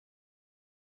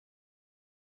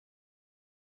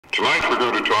Tonight we're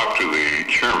going to talk to the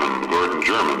chairman, Gordon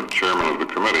German, chairman of the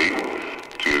committee,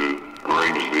 to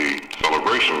arrange the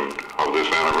celebration of this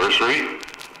anniversary.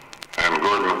 And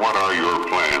Gordon, what are your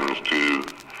plans to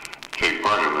take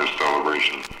part in this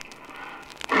celebration?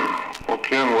 Well,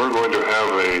 Ken, we're going to have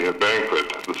a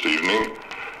banquet this evening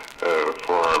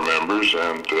for our members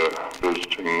and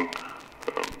visiting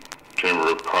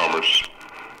Chamber of Commerce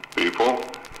people.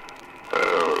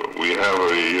 We have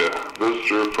a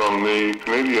visitor from the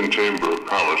Canadian Chamber of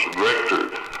Commerce, director,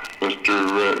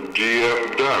 Mr.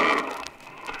 G.F. Dunn,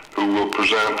 who will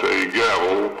present a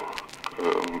gavel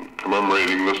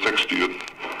commemorating the 60th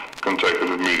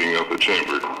consecutive meeting of the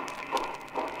Chamber.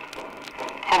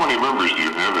 How many members do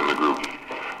you have in the group?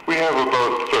 We have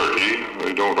about 30.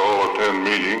 They don't all attend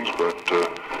meetings, but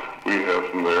we have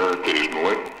them there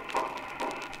occasionally.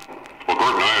 Well,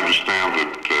 Gordon, I understand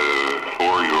that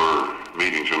for your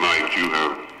meeting tonight, you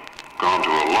have gone to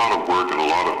a lot of work and a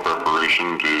lot of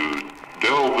preparation to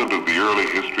delve into the early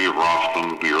history of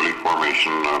Rossland, the early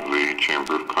formation of the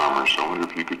Chamber of Commerce. I wonder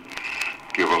if you could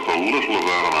give us a little of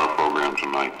that on our program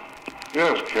tonight.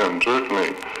 Yes, Ken,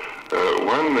 certainly.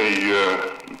 When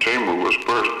the Chamber was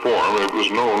first formed, it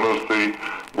was known as the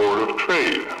Board of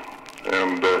Trade.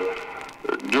 And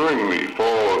during the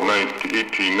fall of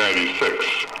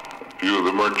 1896, a few of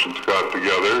the merchants got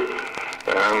together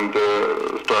and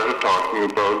started talking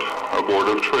about a Board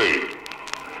of Trade.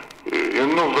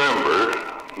 In November,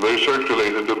 they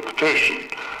circulated a petition,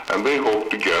 and they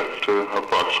hoped to get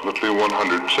approximately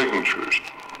 100 signatures.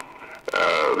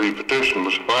 The petition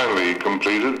was finally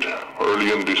completed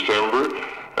early in December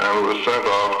and was sent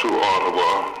off to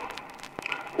Ottawa,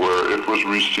 where it was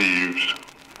received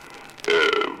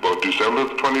about December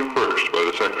the 21st by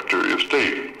the Secretary of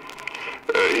State.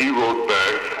 He wrote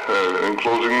back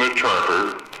enclosing the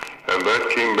charter, and that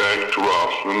came back to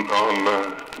Rossland on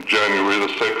January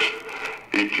the 6th,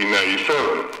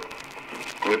 1897.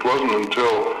 It wasn't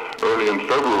until early in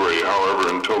February, however,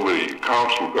 until the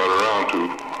council got around to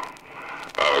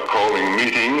calling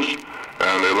meetings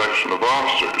and election of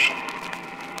officers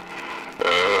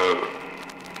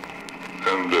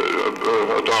and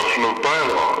adoption of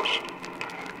bylaws.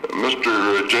 Mr.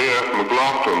 J.F.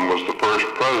 McLaughlin was the first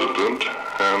president,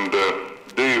 and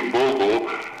Dave Bogle,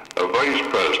 a vice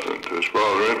president. It's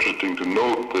rather interesting to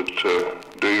note that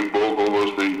Dave Bogle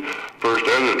was the first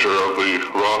editor of the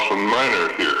Rossland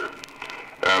Miner here.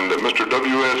 And Mr.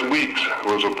 W.S. Weeks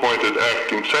was appointed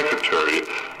acting secretary.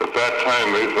 At that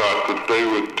time, they thought that they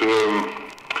would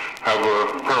have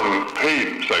a permanent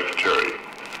paid secretary.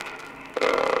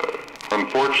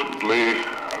 Unfortunately,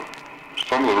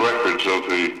 some of the records of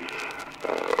the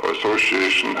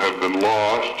association have been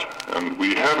lost, and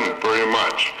we haven't very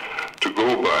much to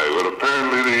go by. But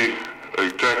apparently the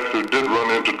executive did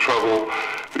run into trouble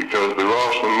because the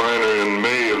Rossland Miner in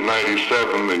May of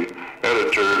 97, the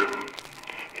editor,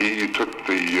 he took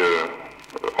the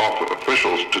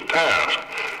officials to task.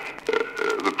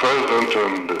 The president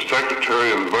and the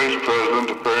secretary and the vice president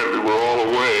apparently were all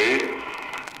away.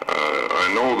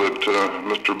 I know that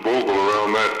Mr. Bogle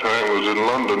around that time was in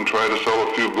London trying to sell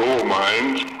a few gold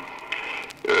mines,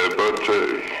 but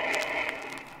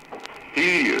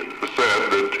he said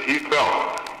that he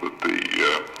felt that the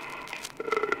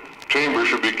Chamber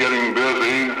should be getting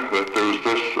busy, that there was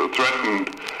this threatened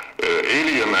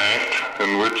Alien Act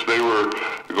in which they were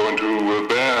going to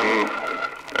ban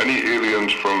any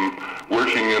aliens from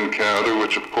working in Canada,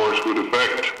 which of course would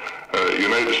affect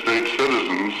United States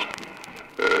citizens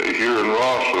here in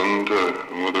Rossland.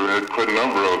 Well, there had quite a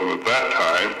number of them at that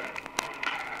time,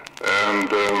 and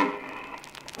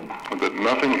that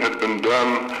nothing had been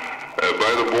done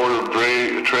by the Board of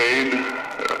Trade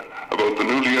about the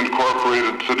newly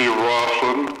incorporated city of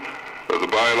Rossland. The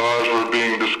bylaws were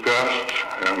being discussed,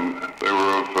 and they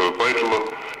were of vital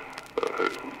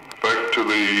effect to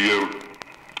the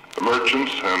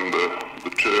merchants, and the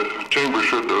Chamber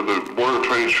should, the Board of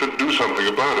Trade should do something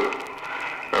about it,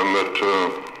 and that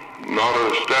not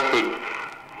a step had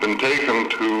been taken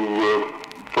to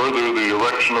further the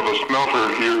erection of a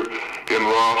smelter here in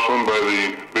Rossland by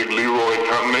the big Leroy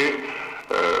Company.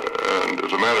 And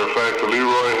as a matter of fact, the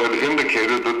Leroy had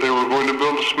indicated that they were going to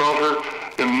build a smelter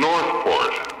in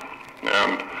Northport,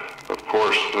 and of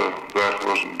course that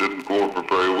didn't go over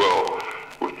very well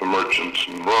with the merchants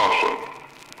in Rossland.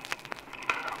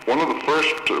 One of the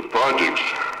first projects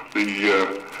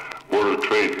the Board of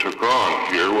Trade took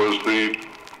on here was the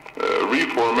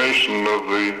reformation of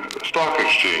the stock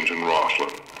exchange in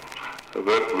Rossland.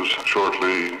 That was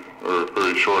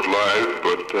very short-lived,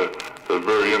 but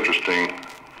very interesting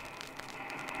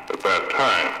at that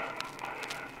time.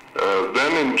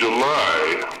 Then in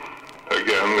July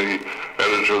again, the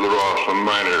editor of the Rossland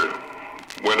Miner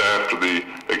went after the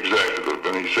executive,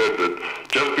 and he said that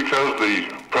just because the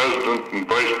president and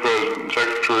vice president and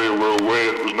secretary were away,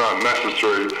 it was not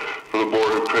necessary for the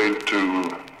Board of Trade to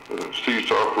cease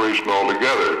operation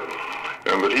altogether,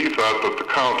 and that he thought that the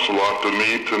council ought to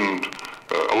meet and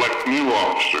elect new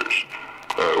officers,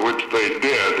 which they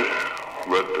did,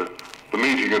 but the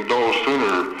meeting had no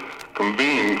sooner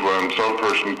convened when some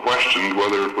person questioned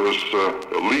whether it was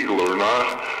legal or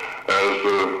not, as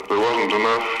there wasn't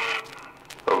enough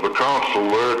of the council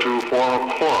there to form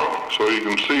a quorum. So you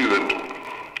can see that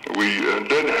we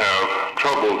did have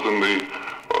troubles in the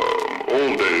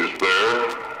old days there,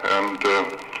 and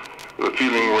the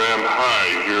feeling ran high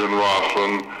here in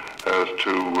Rossland as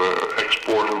to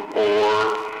export of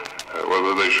ore,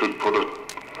 whether they should put a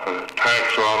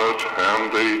tax on it,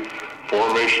 and the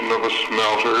formation of a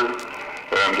smelter,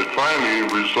 and it finally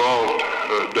resolved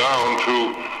down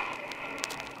to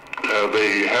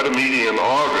they had a meeting in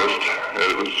August.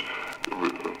 It was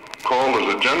called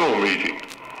as a general meeting,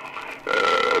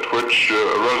 at which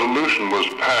a resolution was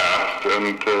passed,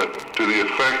 and to the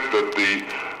effect that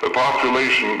the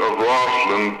population of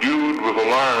Rossland viewed with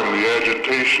alarm the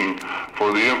agitation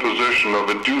for the imposition of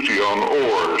a duty on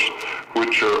ores,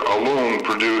 which are alone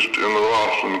produced in the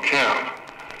Rossland camp.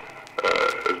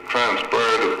 It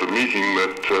transpired at the meeting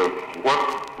that what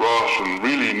Rossland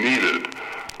really needed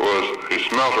was a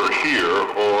smelter here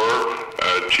or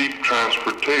cheap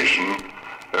transportation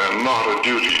and not a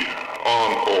duty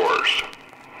on ores.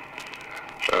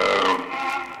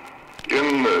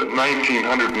 In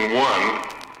 1901,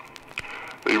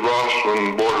 the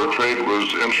Rossland Board of Trade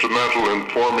was instrumental in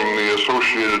forming the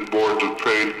Associated Boards of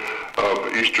Trade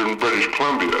of Eastern British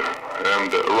Columbia,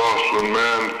 and Rossland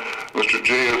man Mr.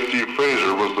 J.S.C.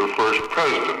 Fraser was the first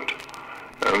president.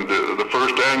 And the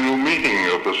first annual meeting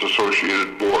of this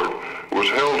Associated Board was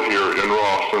held here in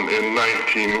Rossland in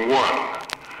 1901.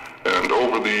 And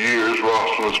over the years,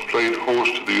 Rossland has played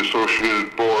host to the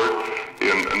Associated Board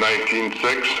in 1906,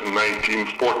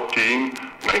 1914,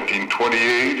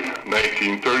 1928,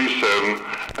 1937,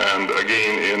 and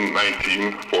again in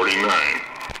 1949.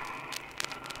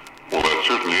 Well, that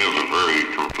certainly is a very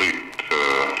complete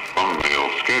thumbnail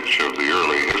sketch of the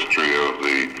early history of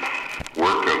the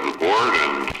work of the board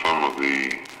and some of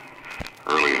the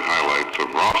early highlights of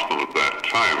Rossland at that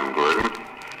time, Gordon.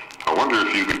 I wonder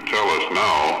if you could tell us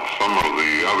now some of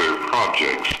the other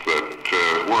projects that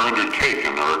were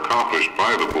undertaken or accomplished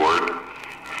by the board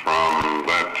from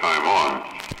that time on.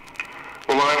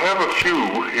 Well, I have a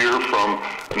few here from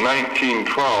 1912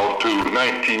 to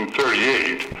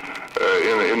 1938.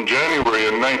 In January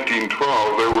of 1912,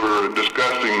 they were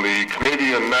discussing the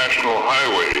Canadian National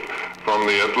Highway from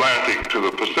the Atlantic to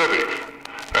the Pacific.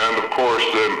 And of course,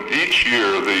 each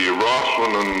year the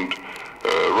Rossland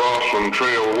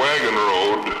Trail Wagon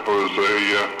Road was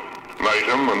an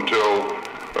item until,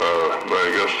 I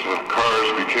guess, cars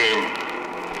became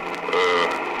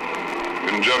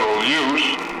in general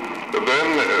use. Then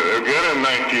again in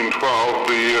 1912,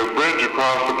 the bridge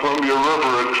across the Columbia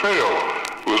River at Trail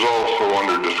was also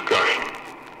under discussion.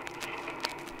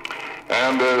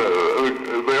 And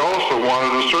they also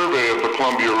wanted a survey of the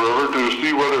Columbia River to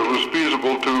see whether it was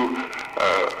feasible to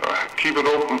keep it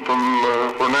open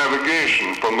for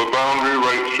navigation from the boundary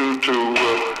right through to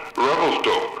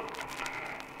Revelstoke.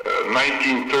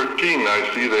 1913, I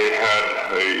see they had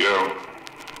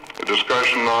a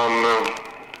discussion on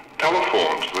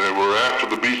telephones. They were after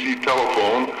the BC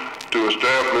telephone to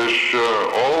establish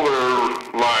all their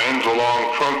lines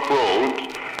along trunk roads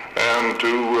and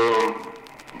to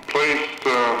place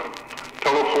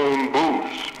telephone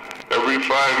booths every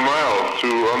 5 miles to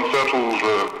unsettled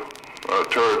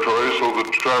territory so that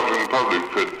the traveling public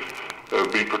could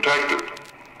be protected.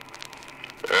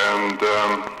 And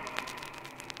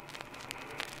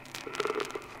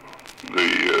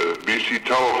the BC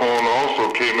telephone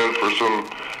also came in for some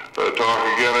talk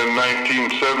again in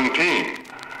 1917.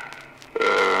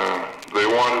 They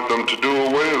wanted them to do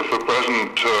away with the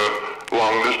present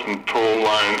long-distance toll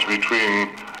lines between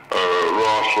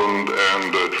Rossland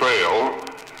and Trail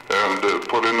and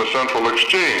put in a central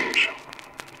exchange.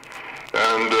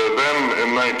 And then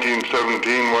in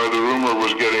 1917, while the rumor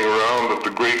was getting around that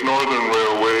the Great Northern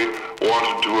Railway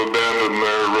wanted to abandon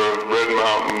their Red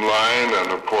Mountain line,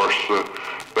 and of course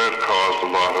that caused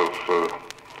a lot of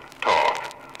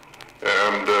talk.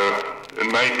 And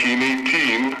in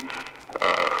 1918,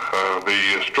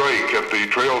 the strike at the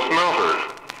Trail smelter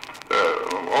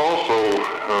also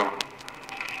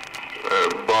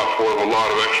brought forth a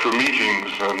lot of extra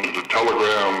meetings and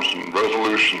telegrams and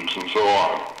resolutions and so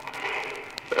on.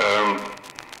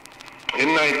 in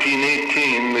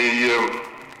 1918, the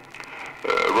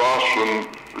Rossland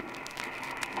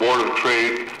Board of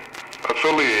Trade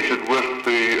affiliated with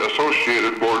the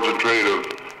Associated Boards of Trade of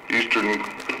Eastern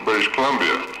British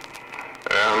Columbia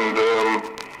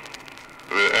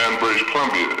and British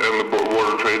Columbia, and the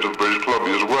Board of Trade of British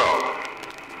Columbia as well.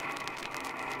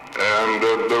 And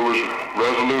there was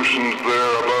resolutions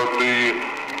there about the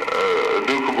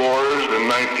Duke of Orrs in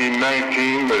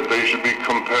 1919 that they should be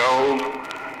compelled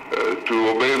to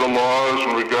obey the laws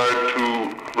in regard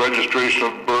to registration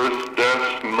of births,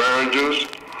 deaths, and marriages.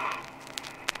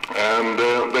 And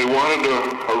they wanted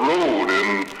a road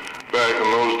back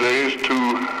in those days to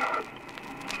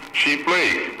Sheep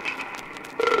Lake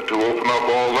to open up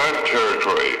all that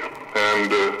territory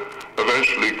and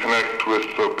eventually connect with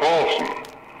Paulson.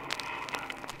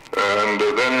 And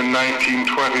then in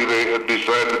 1920 they had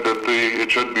decided that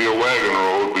it should be a wagon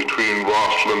road between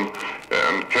Rossland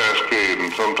and Cascade,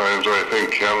 and sometimes I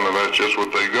think, Ken, that's just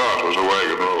what they got, was a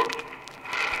wagon road.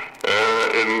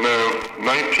 In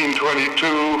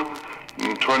 1922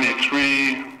 and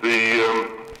 23, the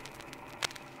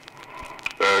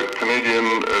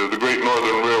Great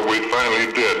Northern Railway finally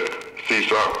did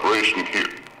cease operation here.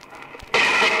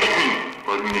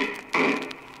 Pardon me.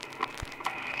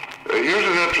 Here's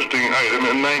an interesting item.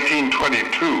 In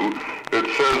 1922, it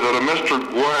says that a Mr.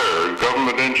 Guire,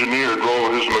 government engineer,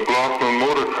 drove his McLaughlin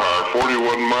motor car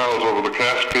 41 miles over the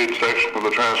Cascade section of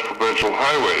the Transprovincial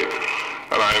Highway.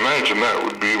 And I imagine that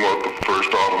would be what the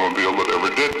first automobile that ever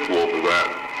did go over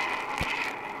that.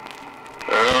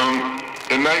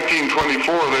 In 1924,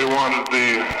 they wanted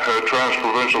the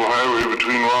Transprovincial Highway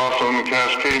between Rossland and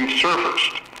Cascade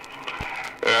surfaced.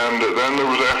 And then there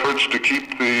was efforts to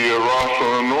keep the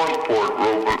Rossland and Northport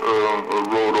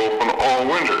road open all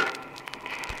winter.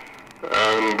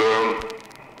 And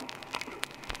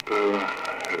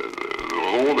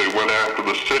they went after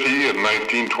the city in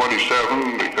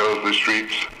 1927 because the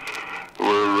streets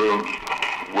were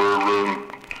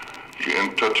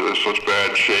in such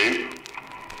bad shape.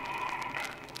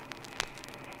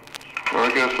 I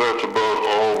guess that's about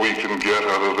all we can get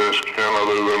out of this, Ken,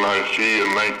 other than I see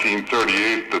in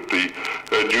 1938 that the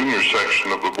junior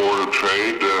section of the Board of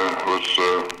Trade was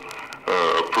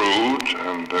approved,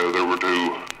 and they were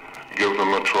to give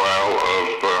them a trial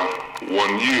of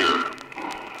 1 year.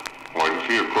 Well, I can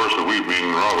see, of course, that we've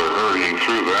been rather hurrying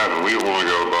through that, and we've only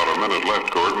got about a minute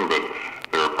left, Gordon, but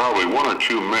there are probably one or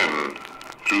two men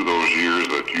through those years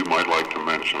that you might like to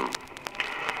mention.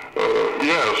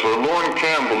 Yes, Lorne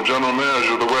Campbell, General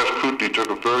Manager of the West Kootenay,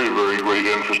 took a very, very great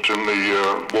interest in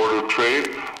the Board of Trade,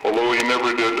 although he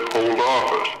never did hold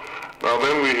office. Now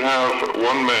then we have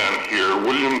one man here,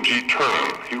 William G.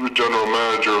 Turner. He was General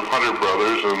Manager of Hunter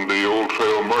Brothers and the Old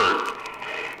Trail Merc,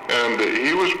 and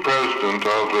he was president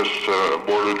of this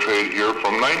Board of Trade here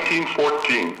from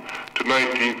 1914 to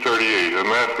 1938, and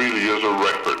that really is a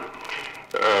record.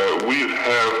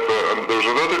 There's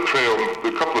a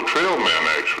couple of trail men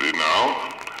actually now.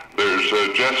 There's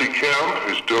Jesse Kemp,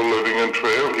 who's still living in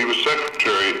trail. He was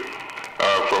secretary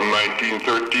from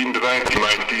 1913 to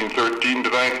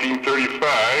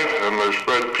 1935, and there's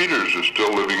Fred Peters, who's still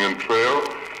living in trail.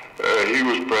 He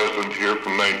was president here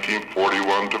from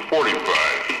 1941 to 45.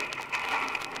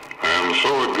 And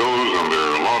so it goes, and there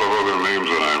are a lot of other names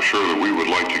that I'm sure that we would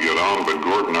like to get on, but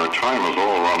Gordon, our time has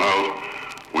all run out.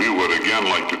 We would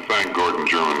again like to thank Gordon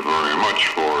German very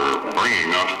much for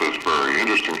bringing us this very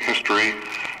interesting history,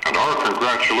 and our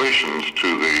congratulations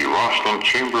to the Rossland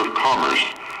Chamber of Commerce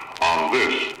on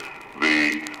this,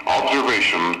 the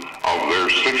observation of their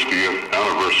 60th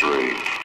anniversary.